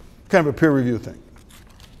time. Kind of a peer review thing.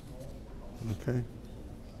 Okay.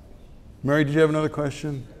 Mary, did you have another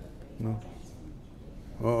question? No?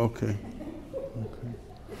 Oh, okay.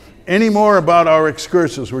 Any more about our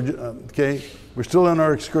excursus? We're still in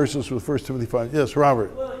our excursus with 1 Timothy 5. Yes,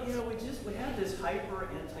 Robert. Well, we have this hyper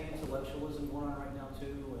anti-intellectualism going on right now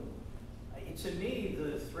too, and to me,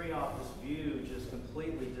 the three-office view just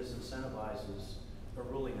completely disincentivizes a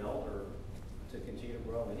ruling elder to continue to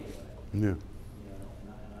grow anyway. Yeah.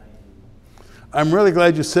 I'm really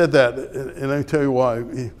glad you said that, and I'll tell you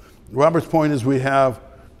why. Robert's point is we have,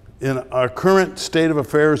 in our current state of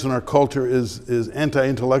affairs in our culture is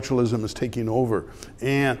anti-intellectualism is taking over.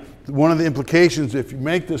 And one of the implications, if you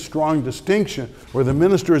make this strong distinction, where the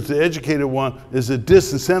minister is the educated one, is it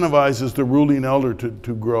disincentivizes the ruling elder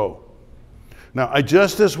to grow. Now, I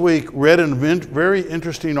just this week read a very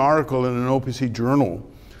interesting article in an OPC journal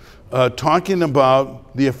talking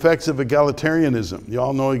about the effects of egalitarianism. You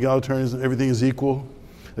all know egalitarianism, everything is equal.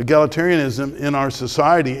 Egalitarianism in our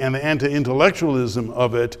society and the anti-intellectualism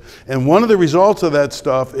of it. And one of the results of that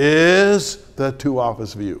stuff is the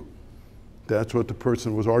two-office view. That's what the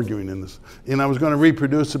person was arguing in this. And I was going to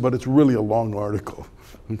reproduce it, but it's really a long article.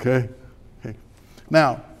 Okay?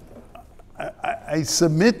 Now, I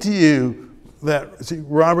submit to you that, see,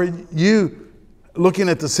 Robert, you, looking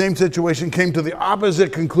at the same situation, came to the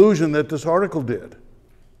opposite conclusion that this article did.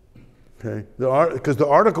 Okay, because the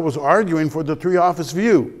article was arguing for the three-office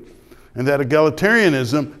view, and that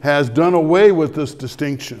egalitarianism has done away with this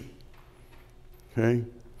distinction. Okay,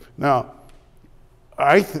 now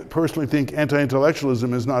personally think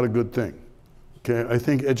anti-intellectualism is not a good thing. Okay, I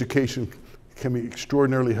think education can be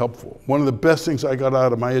extraordinarily helpful. One of the best things I got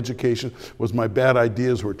out of my education was my bad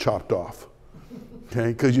ideas were chopped off. Okay,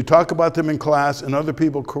 because you talk about them in class and other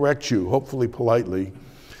people correct you, hopefully politely,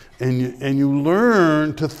 and you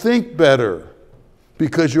learn to think better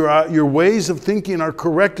because your ways of thinking are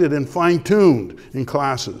corrected and fine-tuned in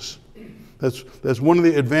classes. That's one of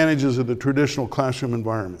the advantages of the traditional classroom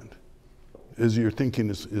environment, is your thinking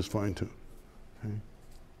is fine-tuned.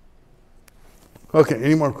 Okay,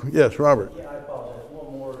 any more? Yes, Robert. Yeah, I apologize.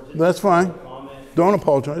 One more. That's fine. Comment. Don't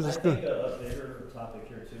apologize. That's I think good. a bigger topic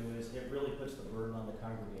here too is it really puts the burden on the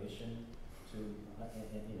congregation to, and,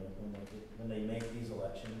 you know, when they make these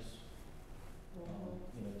elections, you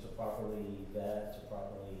know, to properly vet, to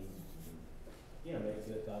properly, you know, make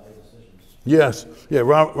good godly decisions. Yes. Yeah,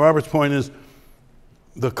 Robert's point is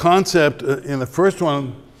the concept in the first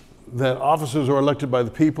one that officers are elected by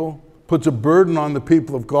the people puts a burden on the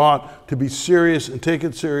people of God to be serious and take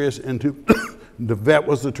it serious and to vet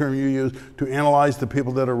was the term you used, to analyze the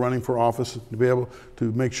people that are running for office, to be able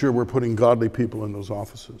to make sure we're putting godly people in those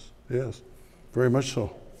offices. Yes, very much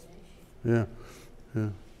so. Yeah, yeah.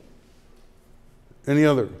 Any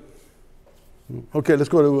other? Okay, let's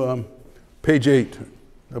go to page 8,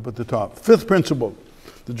 up at the top. Fifth principle,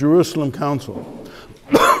 the Jerusalem Council.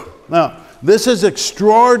 Now, this is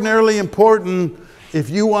extraordinarily important if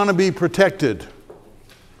you want to be protected.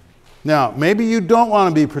 Now, maybe you don't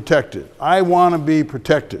want to be protected. I want to be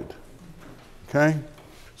protected. Okay?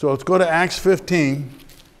 So let's go to Acts 15.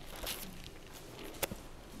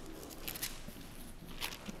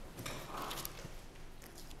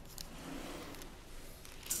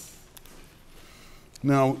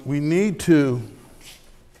 Now, we need to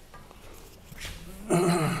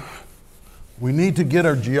get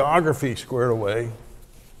our geography squared away.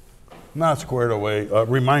 Not squared away,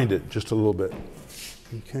 reminded just a little bit.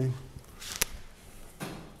 Okay?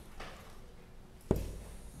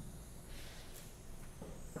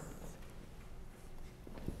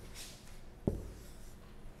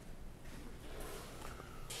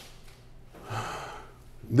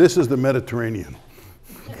 This is the Mediterranean.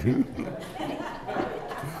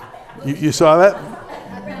 You saw that?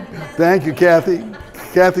 Thank you, Kathy.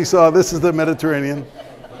 Kathy saw this is the Mediterranean.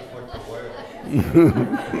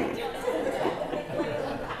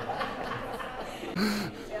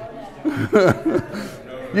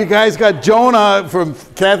 You guys got Jonah from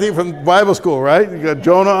Kathy from Bible school, right? You got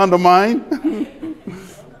Jonah on the mind?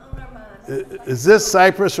 Is this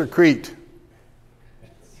Cyprus or Crete?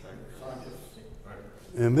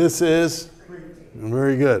 And this is?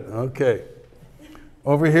 Very good. Okay.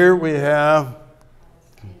 Over here we have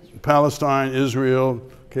Palestine, Israel.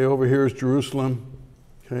 Okay, over here is Jerusalem.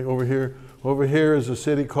 Okay, over here is a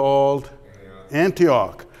city called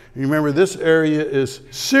Antioch. You remember this area is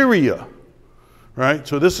Syria, right?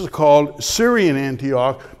 So this is called Syrian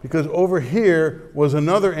Antioch because over here was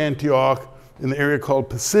another Antioch in the area called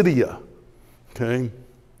Pisidia, okay?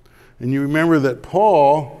 And you remember that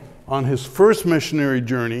Paul, on his first missionary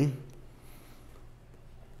journey,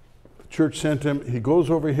 the church sent him, he goes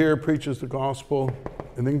over here, preaches the gospel,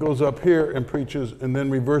 and then goes up here and preaches, and then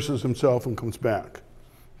reverses himself and comes back,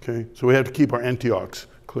 okay? So we have to keep our Antiochs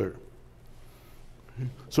clear.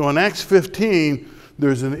 So in Acts 15,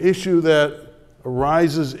 there's an issue that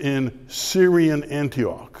arises in Syrian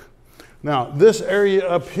Antioch. Now, this area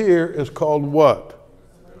up here is called what?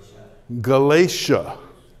 Galatia.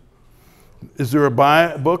 Is there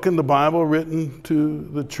a book in the Bible written to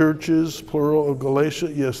the churches, plural, of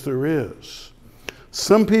Galatia? Yes, there is.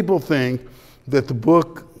 Some people think that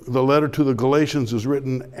the letter to the Galatians is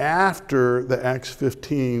written after the Acts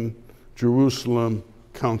 15 Jerusalem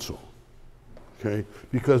Council. Okay,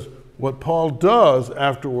 because what Paul does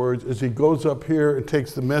afterwards is he goes up here and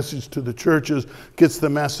takes the message to the churches, gets the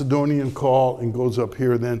Macedonian call, and goes up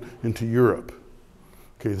here then into Europe.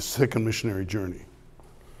 Okay, the second missionary journey.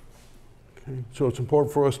 Okay, so it's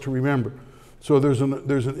important for us to remember. So there's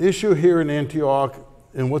an issue here in Antioch,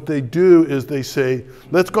 and what they do is they say,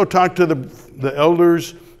 let's go talk to the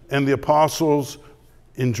elders and the apostles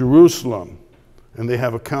in Jerusalem. And they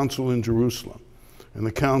have a council in Jerusalem. And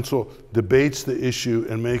the council debates the issue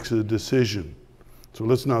and makes a decision. So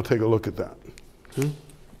let's now take a look at that. Okay?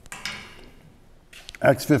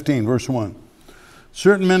 Acts 15, verse 1.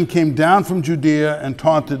 Certain men came down from Judea and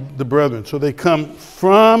taught the brethren. So they come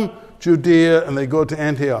from Judea and they go to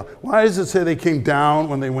Antioch. Why does it say they came down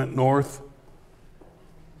when they went north?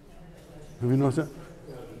 Have you noticed that?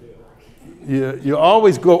 You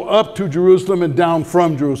always go up to Jerusalem and down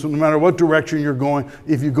from Jerusalem, no matter what direction you're going.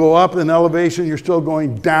 If you go up in elevation, you're still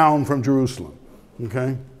going down from Jerusalem.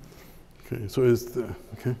 Okay? Okay, so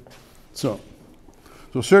okay. So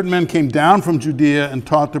certain men came down from Judea and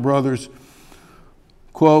taught the brothers,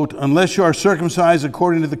 quote, unless you are circumcised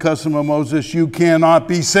according to the custom of Moses, you cannot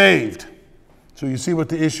be saved. So you see what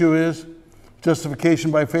the issue is?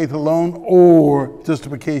 Justification by faith alone or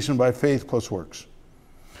justification by faith plus works.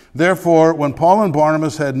 Therefore, when Paul and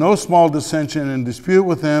Barnabas had no small dissension and dispute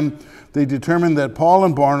with them, they determined that Paul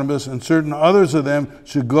and Barnabas and certain others of them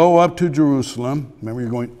should go up to Jerusalem. Remember, you're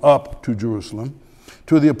going up to Jerusalem,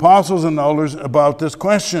 to the apostles and elders about this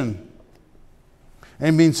question.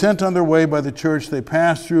 And being sent on their way by the church, they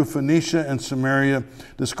passed through Phoenicia and Samaria,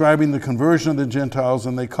 describing the conversion of the Gentiles,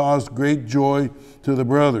 and they caused great joy to the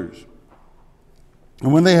brothers.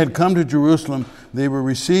 And when they had come to Jerusalem, they were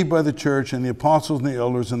received by the church and the apostles and the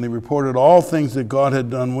elders, and they reported all things that God had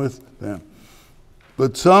done with them.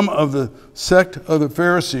 But some of the sect of the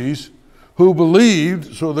Pharisees who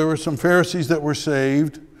believed, so there were some Pharisees that were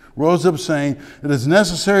saved, rose up saying, it is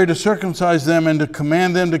necessary to circumcise them and to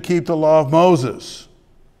command them to keep the law of Moses.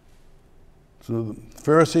 So the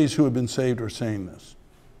Pharisees who had been saved are saying this.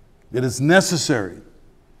 It is necessary.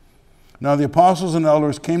 Now the apostles and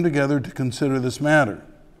elders came together to consider this matter.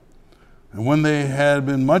 And when they had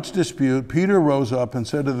been much dispute, Peter rose up and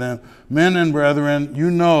said to them, men and brethren,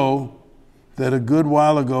 you know that a good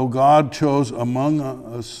while ago God chose among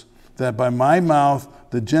us that by my mouth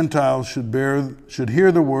the Gentiles should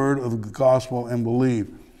hear the word of the gospel and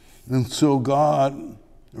believe. And so God,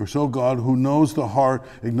 who knows the heart,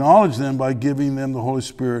 acknowledged them by giving them the Holy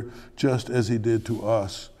Spirit just as he did to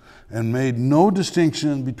us, and made no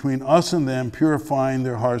distinction between us and them, purifying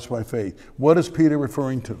their hearts by faith. What is Peter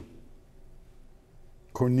referring to?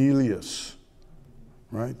 Cornelius,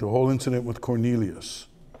 right? The whole incident with Cornelius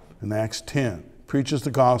in Acts 10. Preaches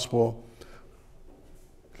the gospel.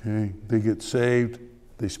 Okay, they get saved.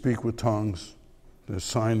 They speak with tongues. There's a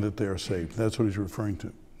sign that they are saved. That's what he's referring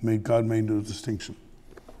to. God made no distinction.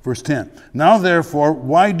 Verse 10. Now therefore,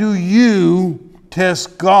 why do you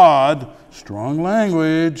test God, strong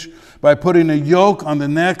language, by putting a yoke on the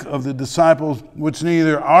neck of the disciples, which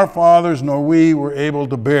neither our fathers nor we were able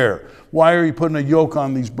to bear? Why are you putting a yoke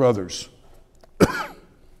on these brothers?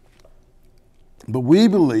 But we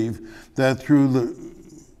believe that through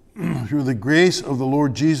the grace of the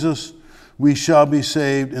Lord Jesus, we shall be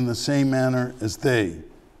saved in the same manner as they.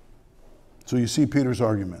 So you see Peter's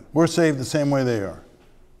argument. We're saved the same way they are.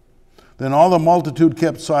 Then all the multitude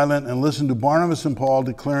kept silent and listened to Barnabas and Paul,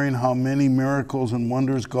 declaring how many miracles and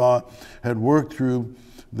wonders God had worked through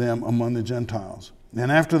them among the Gentiles.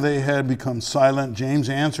 And after they had become silent, James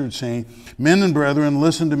answered, saying, men and brethren,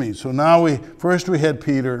 listen to me. So now first we had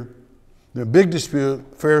Peter, the big dispute,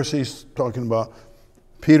 Pharisees talking about,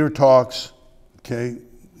 Peter talks, okay,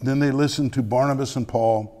 then they listened to Barnabas and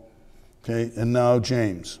Paul, okay, and now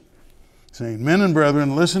James. Saying, men and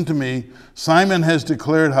brethren, listen to me. Simon has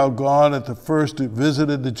declared how God at the first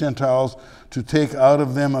visited the Gentiles to take out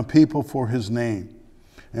of them a people for his name.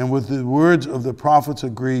 And with the words of the prophets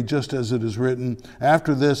agree, just as it is written,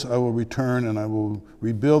 after this I will return and I will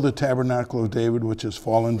rebuild the tabernacle of David, which has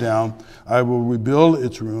fallen down. I will rebuild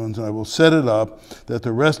its ruins and I will set it up, that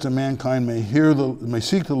the rest of mankind may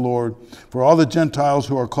seek the Lord. For all the Gentiles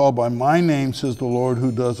who are called by my name, says the Lord,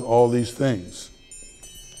 who does all these things.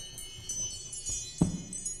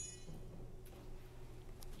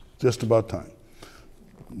 Just about time.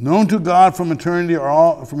 Known to God from eternity are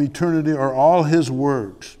all his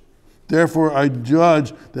works. Therefore I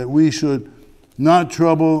judge that we should not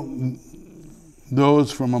trouble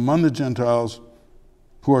those from among the Gentiles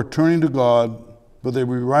who are turning to God, but they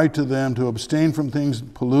write to them to abstain from things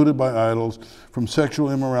polluted by idols, from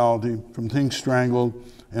sexual immorality, from things strangled,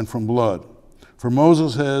 and from blood. For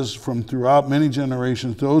Moses has from throughout many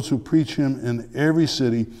generations those who preach him in every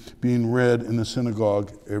city, being read in the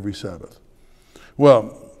synagogue every Sabbath.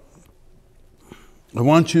 Well, I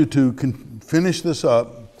want you to finish this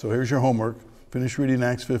up. So here's your homework. Finish reading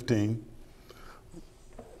Acts 15.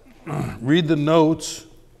 Read the notes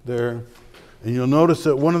there. And you'll notice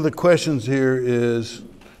that one of the questions here is,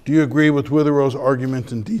 do you agree with Witherow's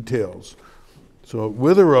argument and details? So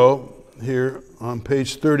Witherow here on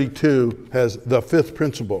page 32 has the fifth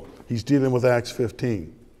principle. He's dealing with Acts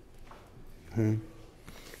 15. Okay.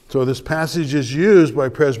 So this passage is used by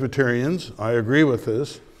Presbyterians, I agree with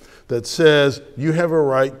this, that says you have a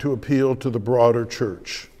right to appeal to the broader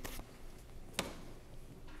church.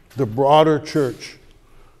 The broader church.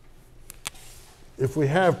 If we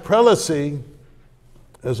have prelacy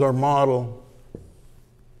as our model,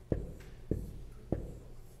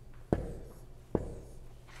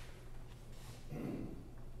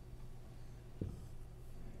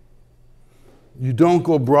 you don't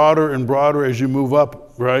go broader and broader as you move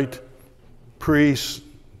up, right? Priests,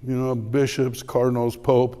 bishops, cardinals,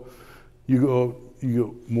 pope. You go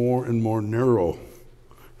more and more narrow,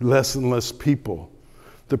 less and less people.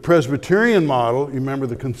 The Presbyterian model, you remember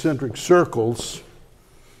the concentric circles.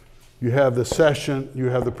 You have the session, you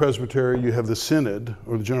have the presbytery, you have the synod,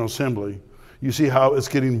 or the General Assembly. You see how it's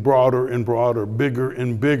getting broader and broader, bigger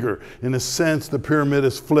and bigger. In a sense, the pyramid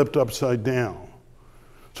is flipped upside down.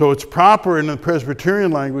 So it's proper in the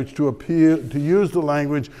Presbyterian language to use the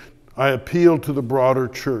language, I appeal to the broader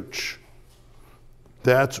church.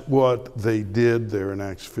 That's what they did there in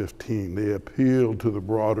Acts 15. They appealed to the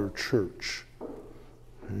broader church.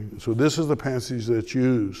 Okay? So this is the passage that's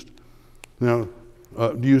used. Now,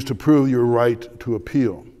 used to prove your right to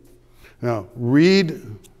appeal. Now, read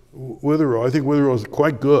Witherow. I think Witherow is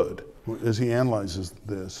quite good as he analyzes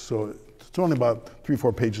this. So it's only about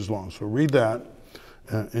 3-4 pages long. So read that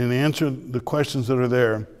and answer the questions that are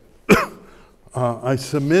there. I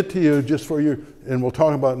submit to you, just for you, and we'll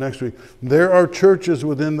talk about it next week, there are churches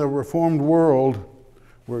within the Reformed world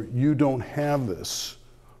where you don't have this.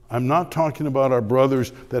 I'm not talking about our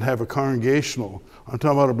brothers that have a congregational. I'm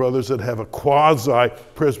talking about our brothers that have a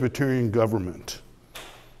quasi-Presbyterian government.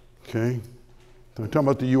 Okay? I'm talking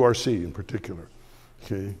about the URC in particular.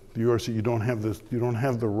 Okay? The URC, you don't have this, you don't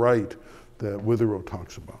have the right that Witherow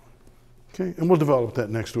talks about. Okay? And we'll develop that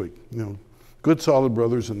next week. Good solid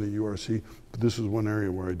brothers in the URC, but this is one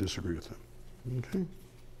area where I disagree with them. Okay?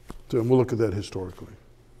 So we'll look at that historically.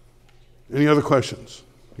 Any other questions?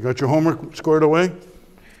 You got your homework squared away?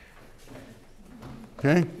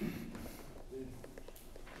 Okay?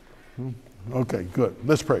 Okay, good.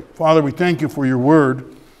 Let's pray. Father, we thank you for your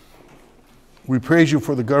word. We praise you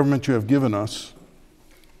for the government you have given us.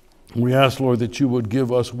 We ask, Lord, that you would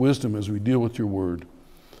give us wisdom as we deal with your word.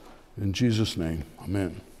 In Jesus' name,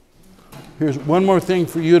 amen. Here's one more thing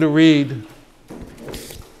for you to read.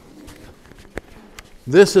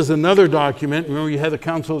 This is another document. Remember you had the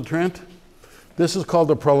Council of Trent? This is called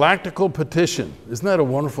the Prolactical Petition. Isn't that a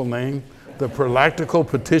wonderful name? The Prolactical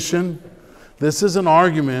Petition. This is an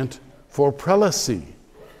argument for prelacy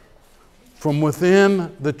from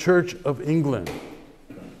within the Church of England.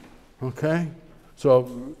 Okay?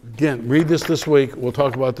 So, again, read this week. We'll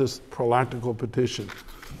talk about this Prolactical Petition.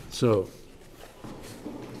 So,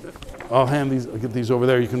 I'll get these over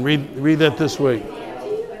there. You can read that this week.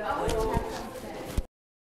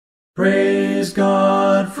 Praise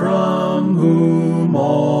God, from whom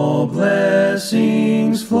all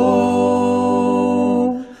blessings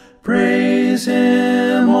flow. Praise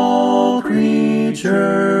him, all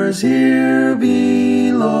creatures here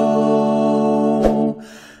below.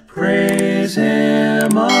 Praise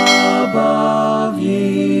him above,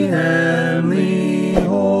 ye heavenly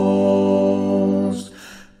hosts.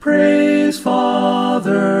 Praise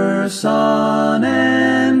Father, Son,